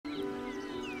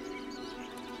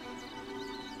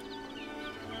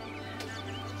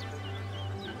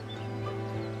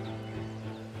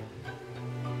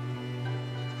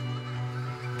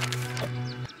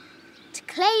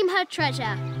claim her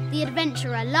treasure, the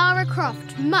adventurer Lara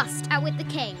Croft must outwit the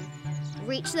king,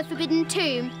 reach the Forbidden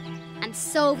Tomb, and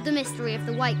solve the mystery of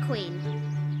the White Queen.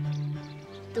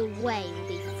 The way will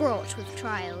be fraught with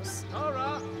trials.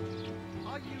 Lara,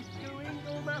 are you doing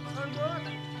all that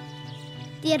homework?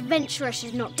 The adventurer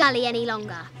should not dally any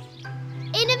longer.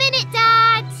 In a minute,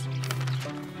 Dad!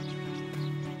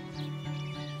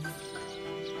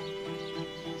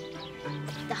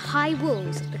 The high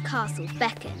walls of the castle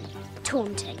beckon,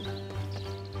 taunting.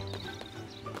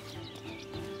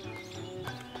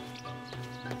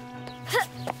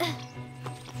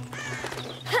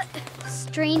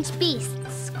 Strange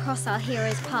beasts cross our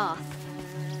hero's path.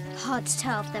 Hard to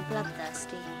tell if they're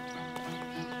bloodthirsty.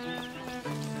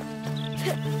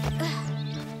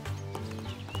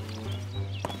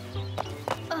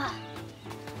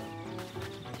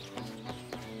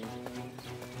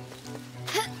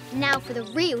 Now for the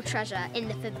real treasure in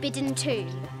the Forbidden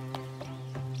Tomb.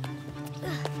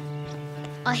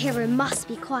 Our hero must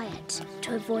be quiet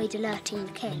to avoid alerting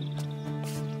the king.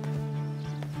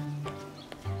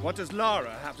 What does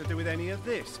Lara have to do with any of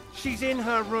this? She's in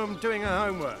her room doing her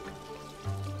homework.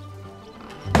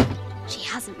 She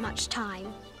hasn't much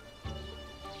time.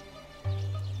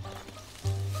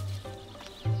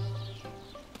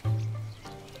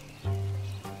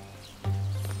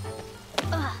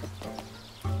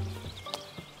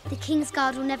 The King's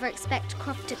Guard will never expect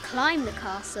Croft to climb the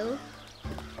castle.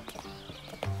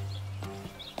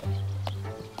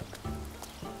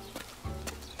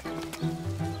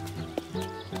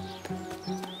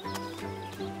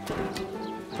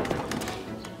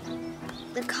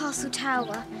 The castle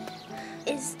tower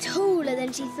is taller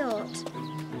than she thought.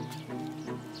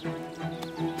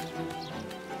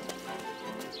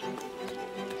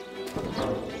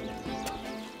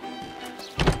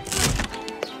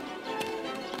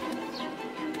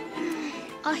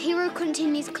 Our hero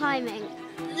continues climbing,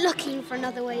 looking for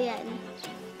another way in.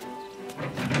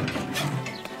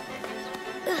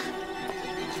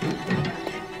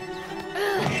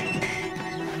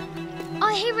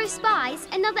 Our hero spies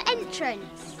another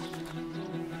entrance.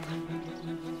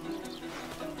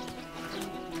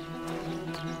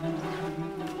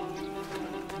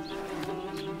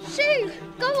 Shoo!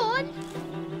 Go on!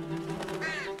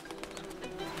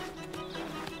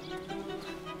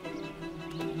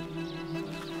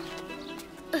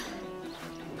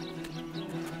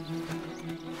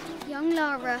 Young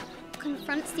Lara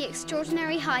confronts the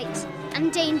extraordinary height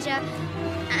and danger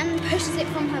and pushes it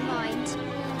from her mind.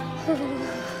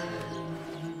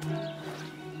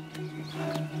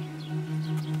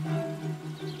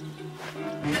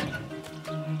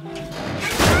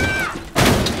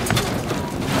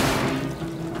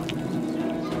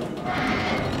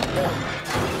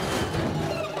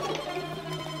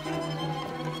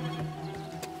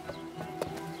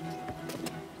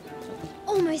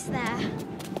 Almost there.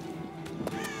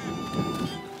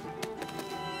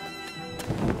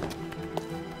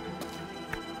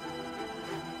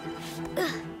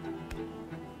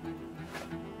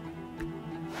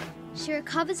 She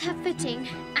recovers her footing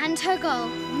and her goal.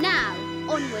 Now,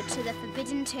 onward to the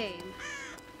Forbidden Tomb.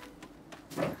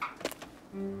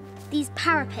 These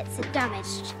parapets are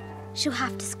damaged. She'll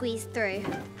have to squeeze through.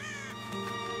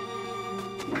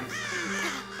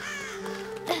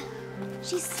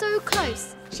 She's so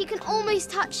close, she can almost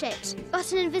touch it,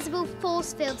 but an invisible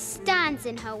force field stands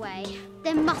in her way.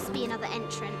 There must be another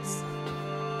entrance.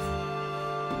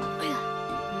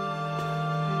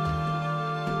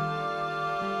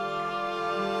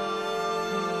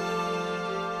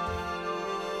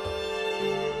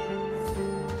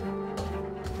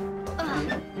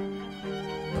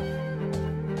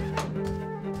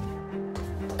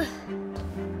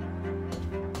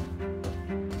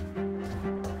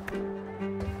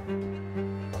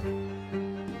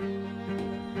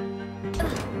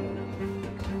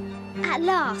 At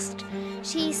last,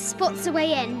 she spots a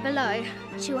way in below.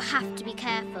 She will have to be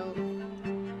careful.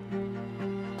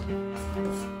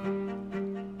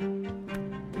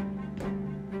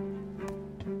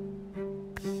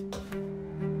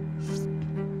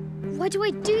 Why do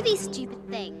I do these stupid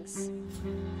things?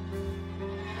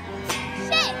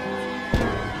 Shit!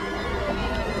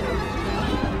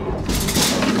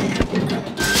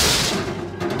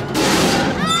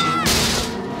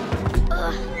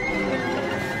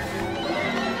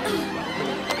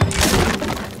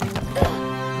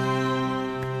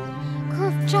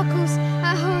 Chuckles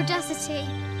at her audacity.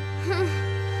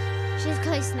 She's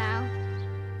close now.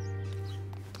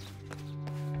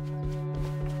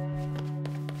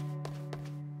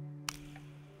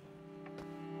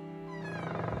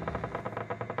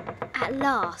 At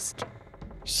last,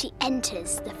 she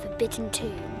enters the Forbidden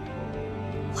Tomb.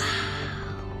 Wow!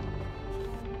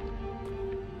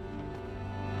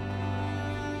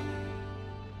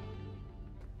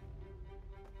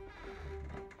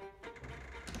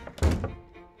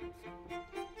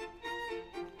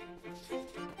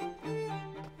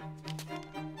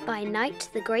 By night,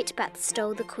 the great bat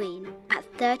stole the queen at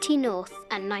 30 north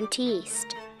and 90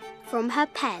 east. From her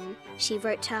pen, she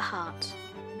wrote her heart.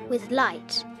 With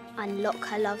light, unlock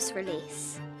her love's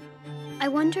release. I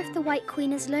wonder if the White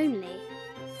Queen is lonely.